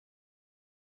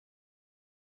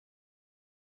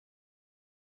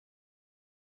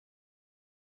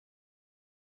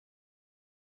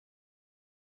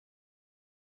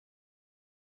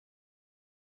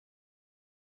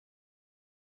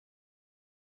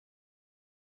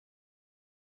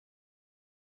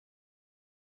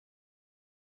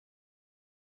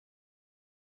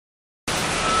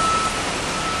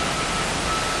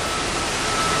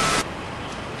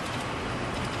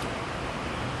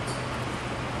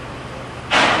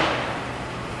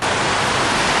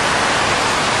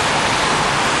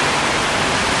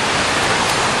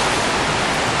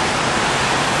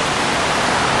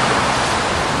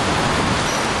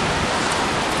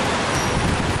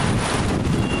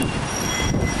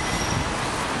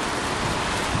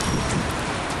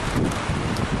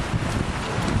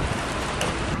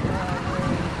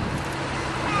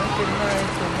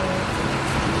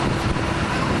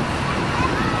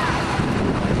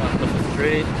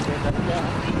Excuse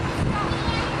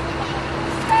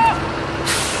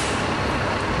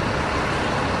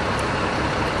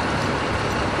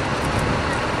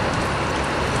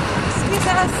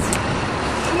us.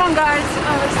 Come on, guys.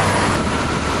 Oh,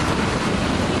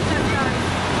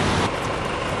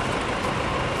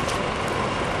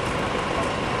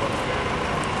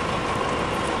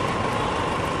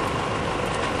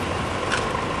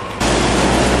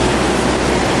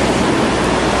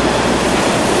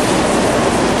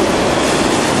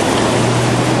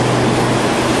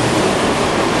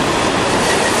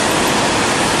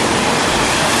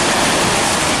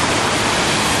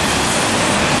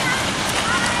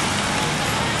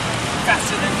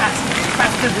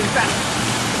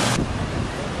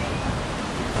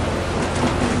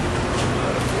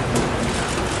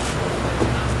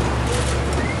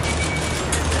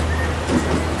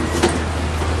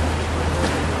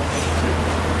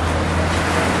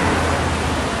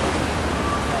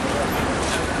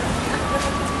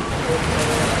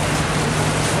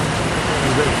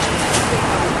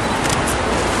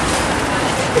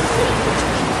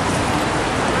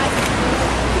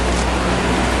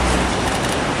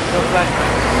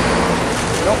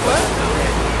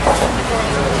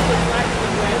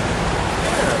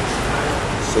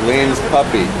 Celine's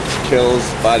puppy kills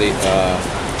body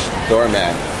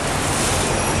doormat.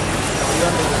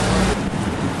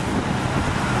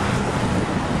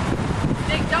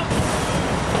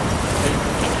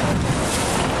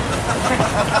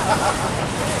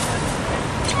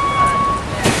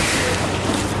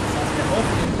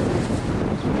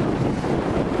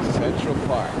 Central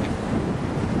Park.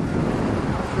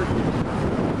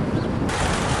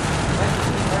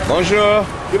 Bonjour.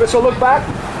 Give us a look back.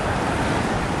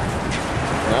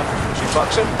 Yeah. She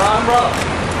fucks him. Bro.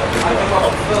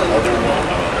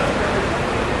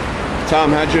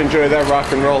 Tom, how'd you enjoy that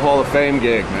Rock and Roll Hall of Fame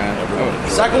gig, man?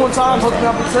 Second one, Tom, hooked me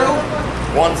up with two.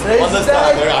 One this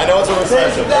time. I know it's a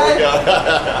recession. There we go.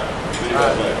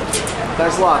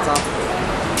 Thanks a lot, Tom.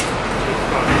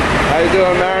 How you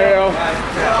doing, Mario?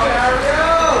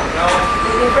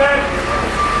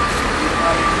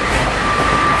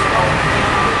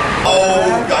 Oh,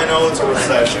 I know it's a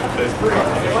recession.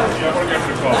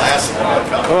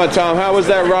 Come on, Tom. How was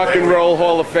that Rock and Roll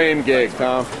Hall of Fame gig,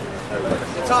 Tom?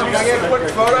 Tom, can I get a quick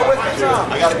photo with you,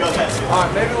 Tom? I gotta go now.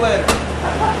 Alright, maybe later.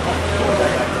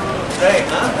 Hey,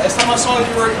 last time I saw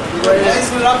you were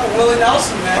lacing it up with Willie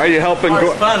Nelson, man. Are you helping?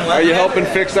 Are you helping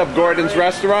fix up Gordon's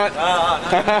restaurant?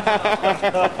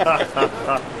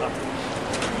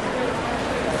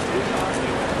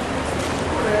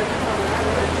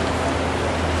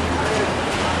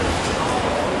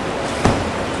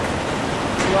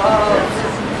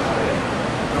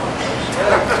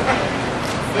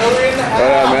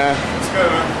 What up, man? Let's go,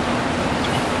 man.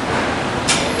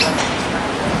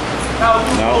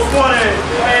 No.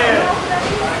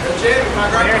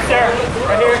 Right here, sir.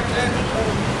 Right here.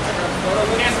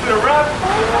 Hands to the rock.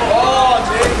 Oh,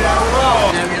 Jake, that's wrong.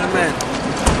 Yeah, get him in.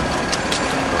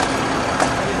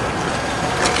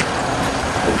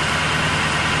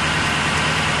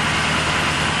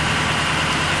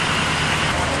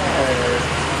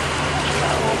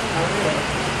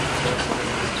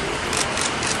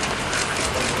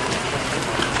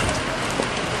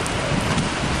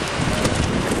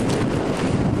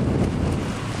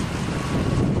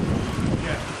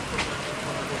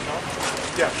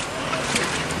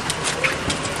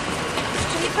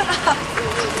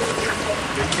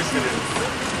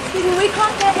 We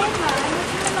can't get in, man.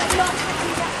 We're like not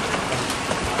taking that.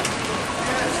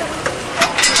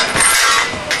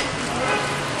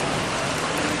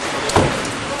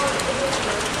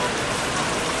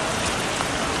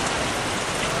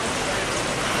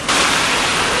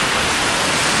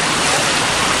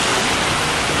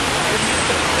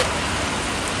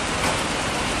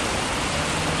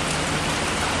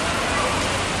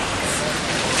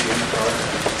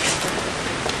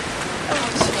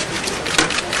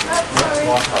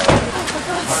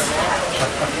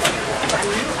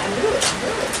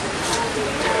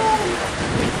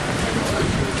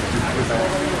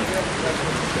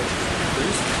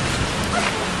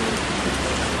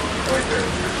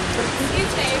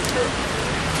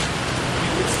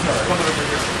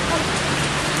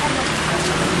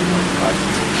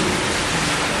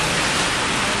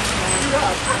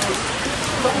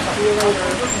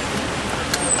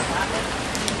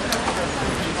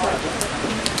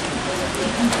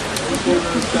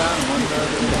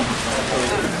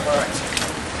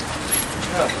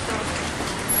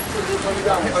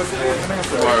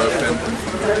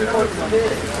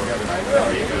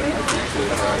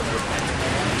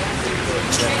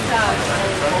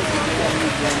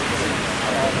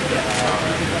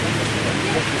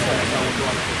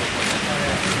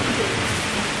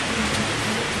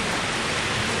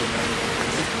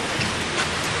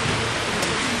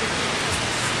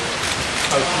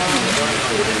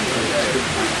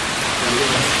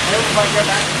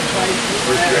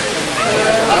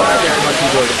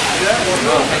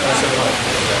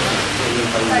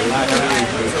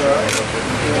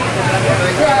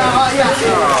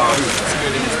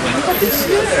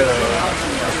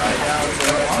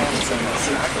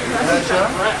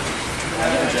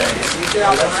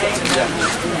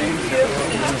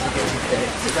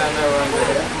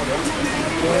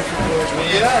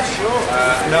 Yeah, sure.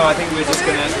 No, I think we're just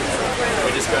going to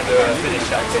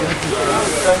finish acting. We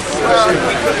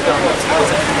could have done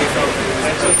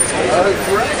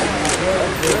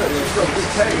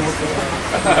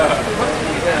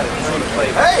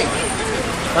Hey!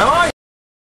 How are you?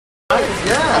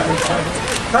 Yeah.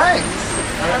 Thanks.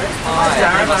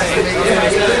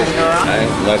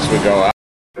 Unless we go out.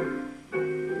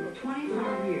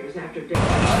 25 years after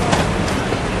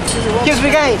Excuse me,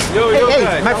 guys.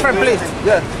 Hey, my friend, please.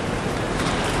 Yeah.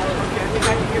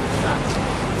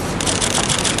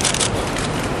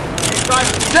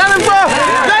 Jennifer!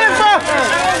 Jennifer!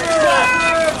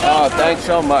 Oh, thanks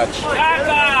so much.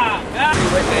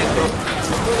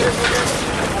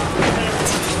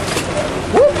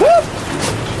 Whoop, whoop.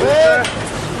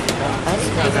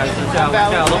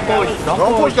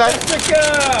 Don't push, guys.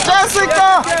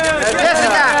 Jessica!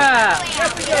 Jessica!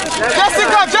 Jessica!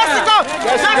 Jessica! Jessica!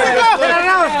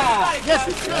 Jessica!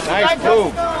 Nice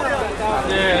move.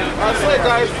 That's it,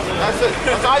 guys. That's it.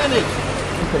 That's all you need.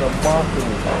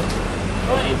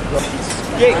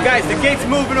 Gate, guys, the gate's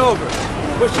moving over.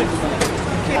 Push it.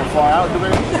 How far out do we?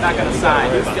 It's not going to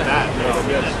sign. It's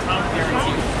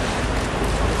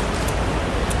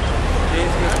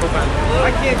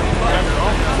I can't.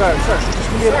 Sir, just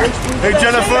give me a break. Hey,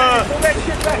 Jennifer!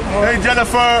 Hey,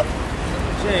 Jennifer!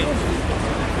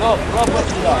 Look,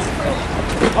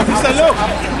 Officer, look!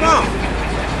 Come on!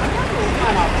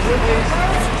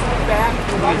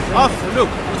 Officer, look!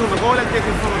 We're going to go and take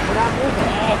it from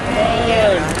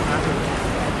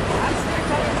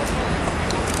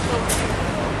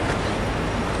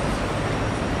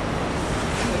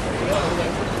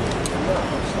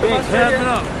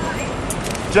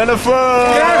Jennifer!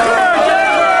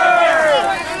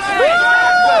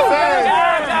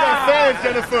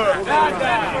 Jennifer!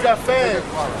 You got fans.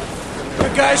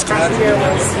 Good guys,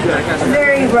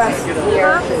 Very rough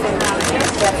year.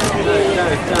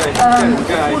 I'm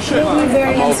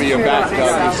over your back, Doug.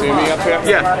 You see me up here?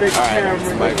 Yeah. All right.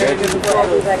 Am I good?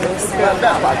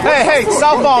 Hey,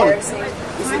 cell phone! It's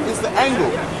the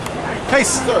angle. Hey,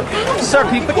 sir,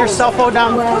 can you put your cell phone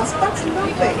down?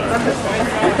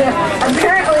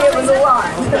 Apparently it was a lot.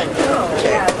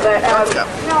 Yeah, but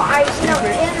no,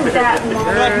 in that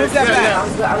moment, Move that back.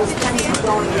 I was kind of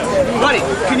going to. Buddy,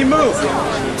 can you move?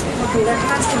 Okay, there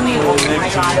has to be. Oh my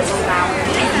God, it's loud.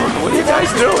 What are you guys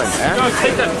doing, man?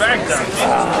 take that back down.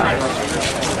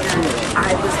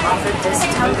 I was offered this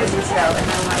television show, and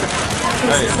I'm like,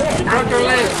 this is it. I know,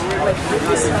 like,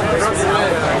 this is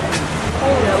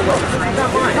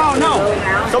No, no.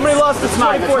 Somebody lost the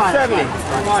smile. 470.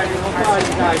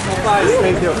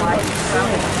 Thank you.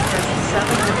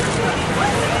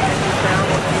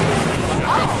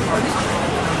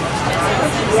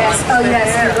 Yes, oh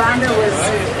yes, Uganda was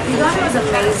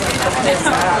amazing because it's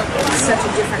such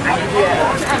a different idea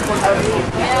of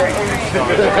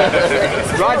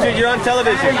Roger, you're on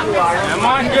television. Am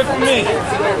I good for me?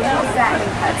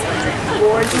 fattening cuts,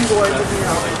 boards and boards of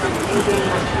milk, and gained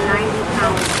 90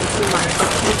 pounds in 2 months.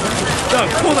 Doug,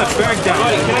 pull that bag down.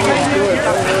 Can I get you?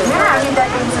 Yeah, I mean that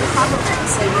is a compliment.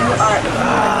 So you are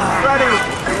ready.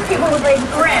 People would like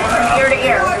grin from ear to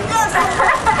ear.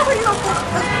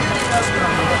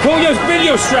 Pull your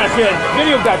video strap in.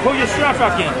 Video guy, pull your strap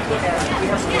back in.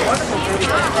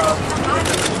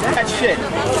 That shit.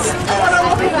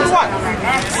 What?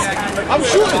 I'm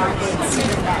shooting.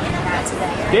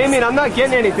 Damien, I'm not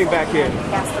getting anything back here.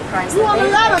 You on the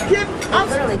ladder, kid? I'm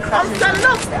standing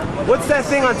up. What's that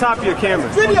thing on top of your camera?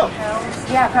 Video.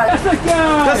 Yeah, probably.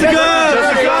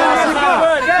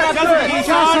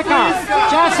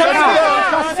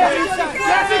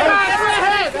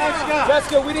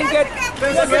 Jessica, we didn't get.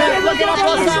 Look it up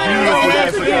while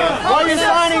you're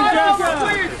signing, Jessica.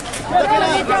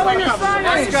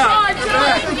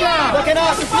 Look it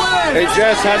up. Hey,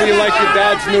 Jess, how do you like your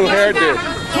dad's new hairdo?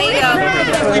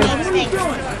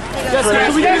 Jessica,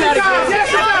 can we do that again?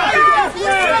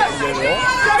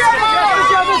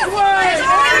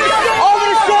 Over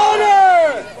the shoulder!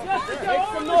 Make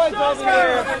some noise over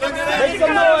there. Make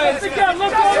some noise.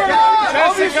 Look over.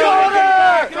 Over your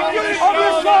shoulder! Over your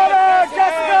shoulder!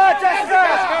 Jessica!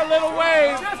 A little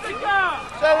wave. Jessica!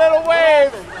 A little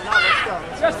wave.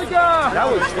 Jessica! That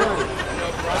was good.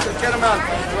 Get him out.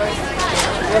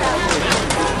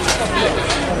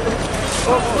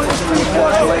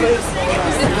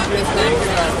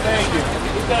 Thank you.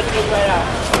 You got to go right out.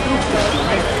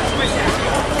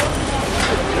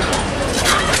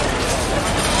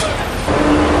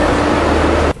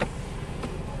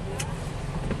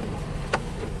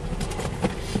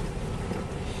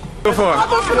 Go for it. I'm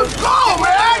gonna go,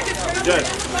 man! Good.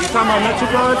 You talking about Metro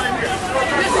cards?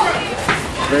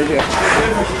 Right here.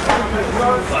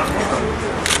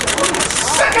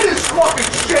 Sick of this fucking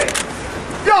shit!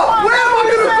 Yo, where am I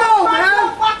gonna go,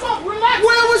 man?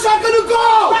 Where was I gonna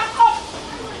go?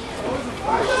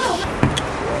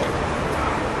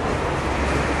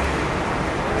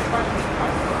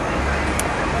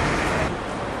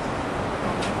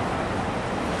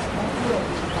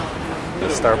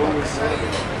 Starbucks.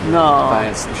 No.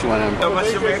 She went in.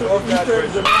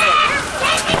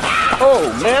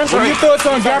 Oh, man. What are your thoughts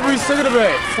on Gabri's cigarette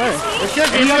bag?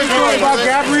 Any other thoughts about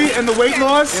Gabri and the weight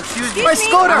loss? Excuse me. I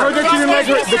heard that you didn't like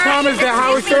the comments that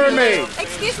Howard Stern made.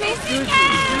 Excuse me.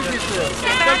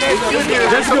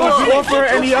 Jessica, would you offer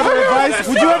any other advice?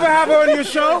 Would you ever have her on your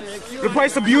show? The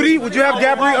Price of Beauty? Would you have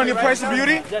Gabri on your Price of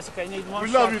Beauty? Jessica, you need one. We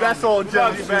love you. That's all,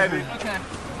 Jessica, baby. Okay.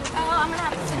 Oh, I'm gonna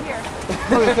have to sit here.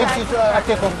 I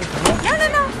can't come.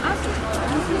 No.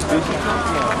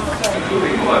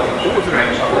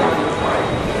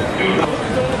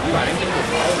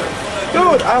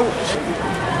 Dude,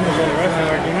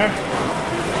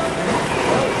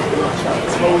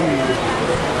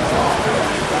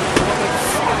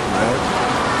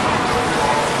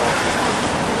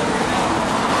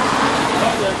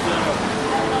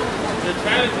 The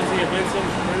challenge is here, Vincent.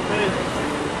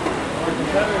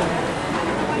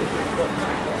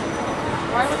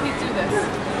 Why would we do this?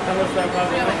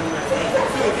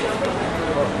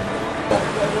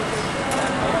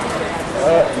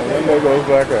 the window goes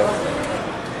back up.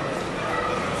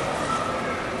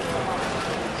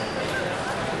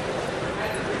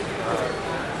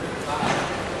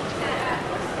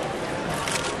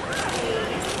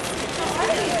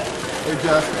 Hey,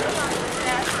 Jess.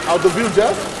 How's the view,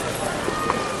 Jess?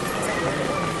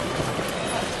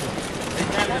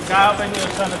 The guy up in here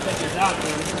trying to take his out. You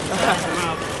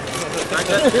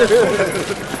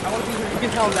can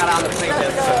tell him that on the plate. I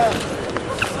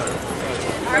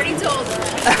already told her.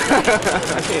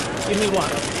 Give me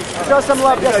one. Show some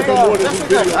love, Jessica.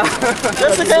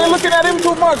 Jessica, you're looking at him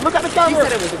too much. Look at the He camera.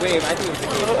 said it was a wave. I think it was a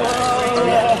wave.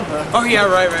 Oh yeah,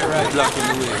 right. Blocking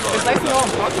the wave. It's like we all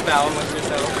talked about amongst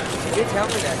yourselves. You did tell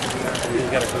me that.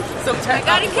 So I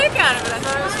got a kick out of it. I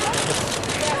thought it was fun.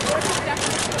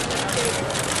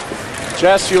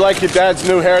 Jess, you like your dad's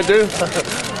new hairdo?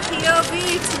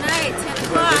 POV tonight,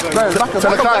 10 o'clock.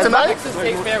 10 o'clock tonight? Texas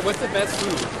State Fair, what's the best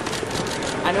food?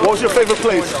 I know What was your favorite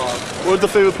place? What was the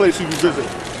favorite place you visit?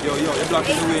 Yo, you're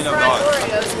blocking the way in the Fried bar.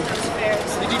 Oreos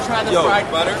upstairs. Did you try the fried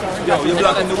butter? Yo, you're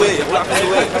blocking the way. You're blocking the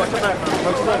way.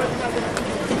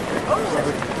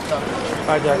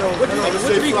 Hi, Jack.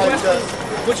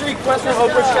 What's your request from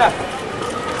Oprah Chef?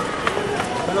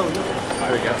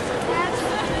 There we go.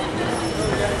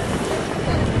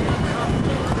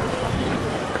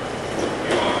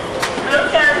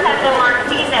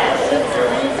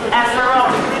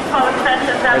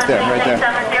 Right there, right there.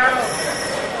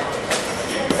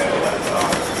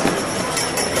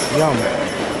 Yum.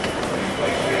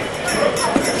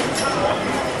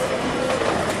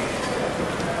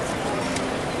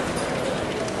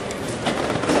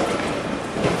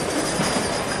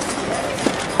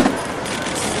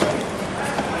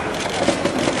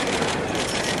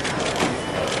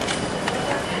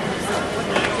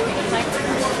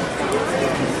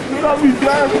 Love you,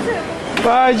 Jess.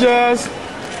 Bye, Jess.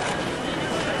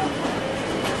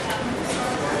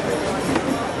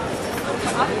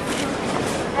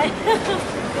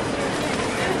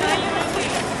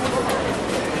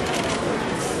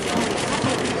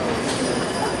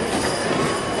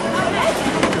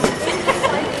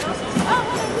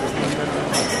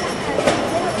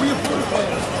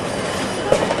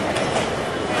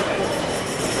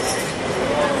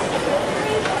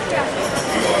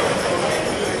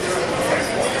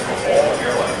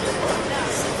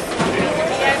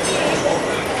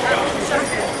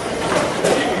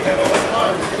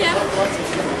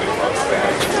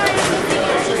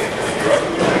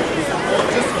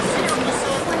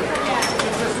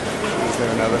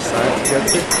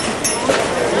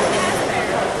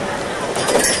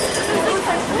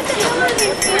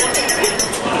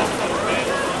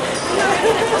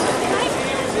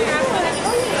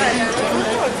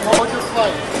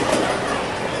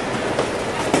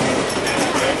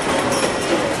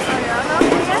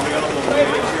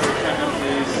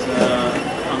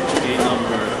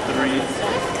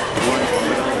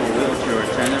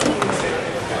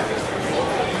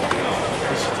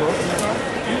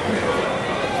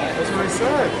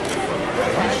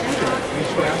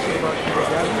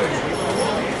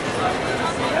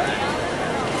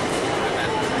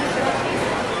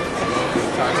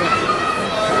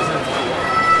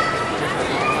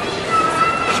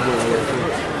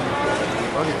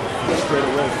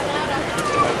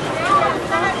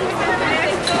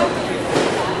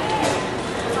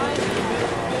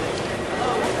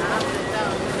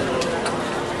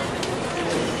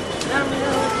 Do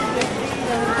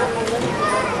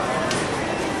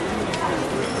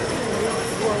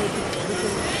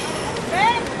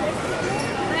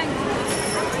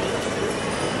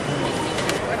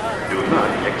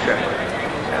not accept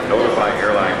and notify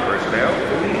airline personnel.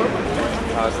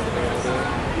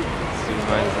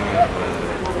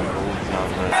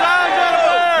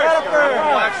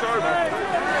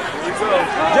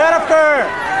 Jennifer!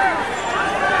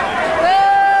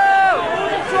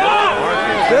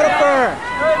 Jennifer!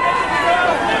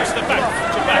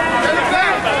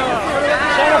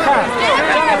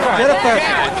 Jennifer!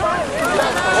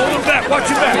 Hold him back, watch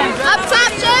your back. Up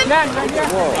top, Jen!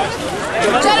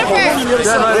 Jennifer!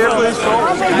 Jen, right here, please.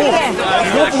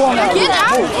 Get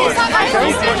out! It's not my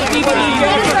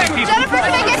Jennifer,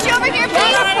 can I get you over here,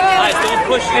 please?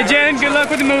 Hey Jen, good luck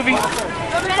with the movie.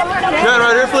 Jen,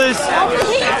 right here, please.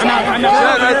 Jen,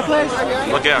 right here, please.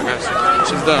 Look out, guys.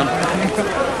 She's done.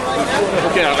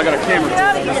 Look out, I got a camera.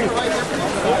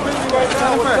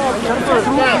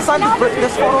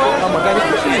 This photo. Oh my God,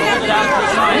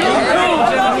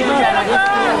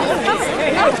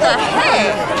 What the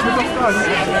heck?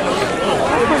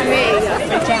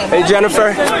 hey,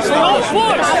 Jennifer.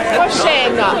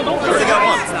 Shame not.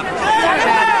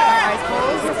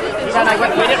 Jen, I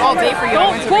waited all day for you.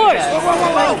 Don't push!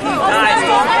 Guys,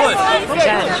 don't push.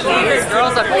 Jen, please.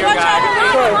 Girls up here,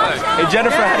 guys. Hey,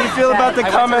 Jennifer, how do you feel about the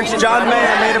comments John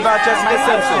Mayer made about Jessica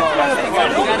Simpson? Gotta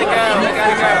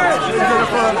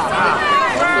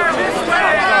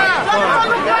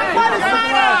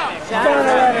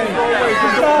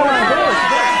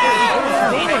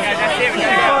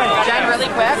Jen, really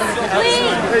quick.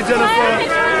 Please! Hey, Jennifer.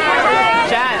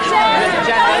 Jen, really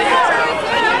quick.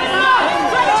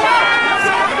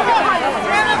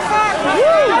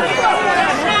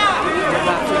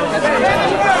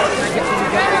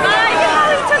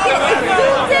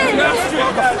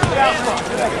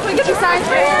 Can we get the signs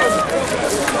for him?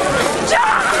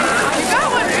 John! You go,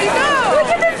 where do you go? Look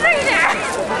at the tree there!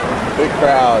 Big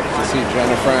crowd to see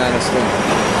Jennifer Aniston.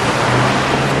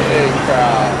 Big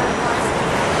crowd.